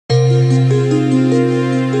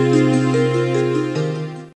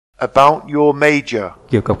About your major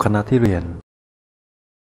เกี่ยวกับคณะที่เรียน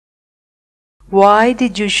Why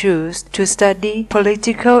did you choose to study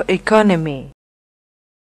political economy?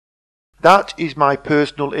 That is my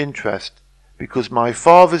personal interest because my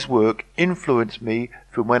father's work influenced me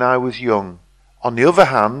from when I was young. On the other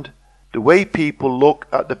hand, the way people look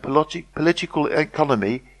at the political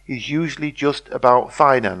economy is usually just about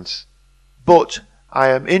finance. But I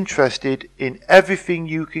am interested in everything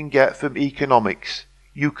you can get from economics.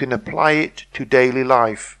 You can apply it to daily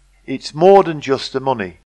life. It's more than just the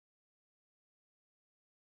money.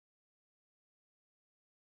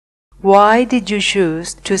 Why did you choose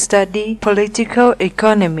to study political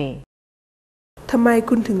economy? ทำไม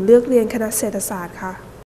คุณถึงเลือกเรียนคณะเศรษฐศาสตร์คะ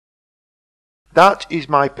That is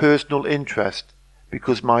my personal interest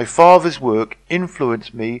because my father's work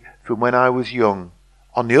influenced me from when I was young.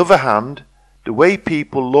 On the other hand, the way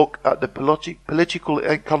people look at the political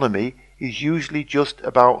economy is usually just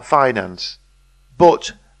about finance. But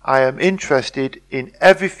I am interested in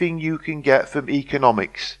everything you can get from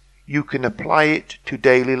economics. You can apply it to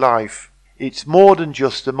daily life. It's more than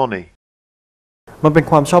just the money. มันเป็น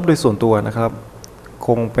ความชอบโดยส่วนตัวนะครับค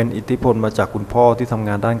งเป็นอิทธิพลมาจากคุณพ่อที่ทำง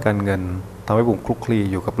านด้านการเงินทำให้ผมคลุกคลี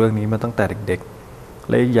อยู่กับเรื่องนี้มาตั้งแต่เด็กๆ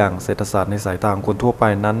และอีกอย่างเศรษฐศาสตร์ในสายตาของคนทั่วไป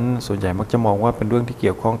นั้นส่วนใหญ่มักจะมองว่าเป็นเรื่องที่เ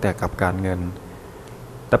กี่ยวข้องแต่กับการเงิน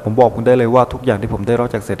แต่ผมบอกคุณได้เลยว่าทุกอย่างที่ผมได้รับ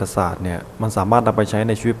จากเศรษฐศาสตร์เนี่ยมันสามารถนำไปใช้ใ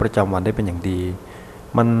นชีวิตประจำวันได้เป็นอย่างดี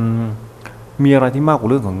มันมีอะไรที่มากกว่า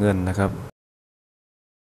เรื่องของเงินนะครับ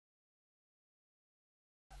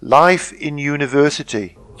Life in university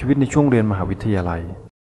ชีวิตในช่วงเรียนมหาวิทยาลัย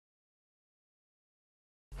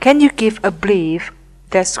Can you give a brief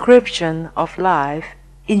description of life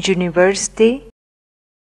in university?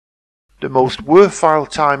 The most worthwhile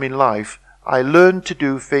time in life, I learned to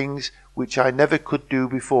do things which I never could do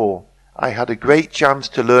before. I had a great chance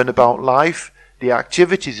to learn about life, the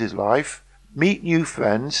activities of life, meet new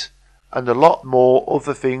friends, and a lot more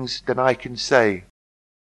other things than I can say.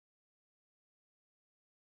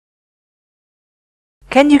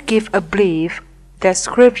 Can you give a brief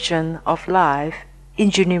description of life in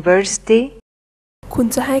university? คุณ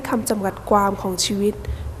จะให้คำจำกัดความของชีวิต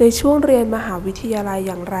ในช่วงเรียนมหาวิทยาลัยอ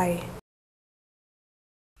ย่างไร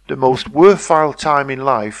The most worthwhile time in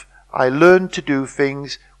life, I learned to do things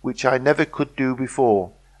which I never could do before.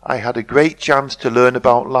 I had a great chance to learn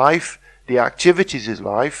about life, the activities of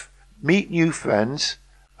life, meet new friends,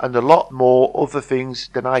 and a lot more other things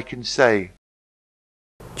than I can say.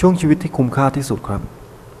 ช่วงชีวิตที่คุ้มค่าที่สุดครับ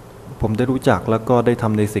ผมได้รู้จักแล้วก็ได้ท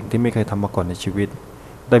ำในสิ่งที่ไม่เคยทำมาก่อนในชีวิต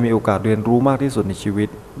ได้มีโอกาสเรียนรู้มากที่สุดในชีวิต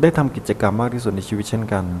ได้ทำกิจกรรมมากที่สุดในชีวิตเช่น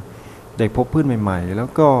กันได้พบเพื่อนใหม่ๆแล้ว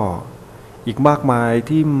ก็อีกมากมาย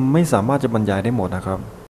ที่ไม่สามารถจะบรรยายได้หมดนะครับ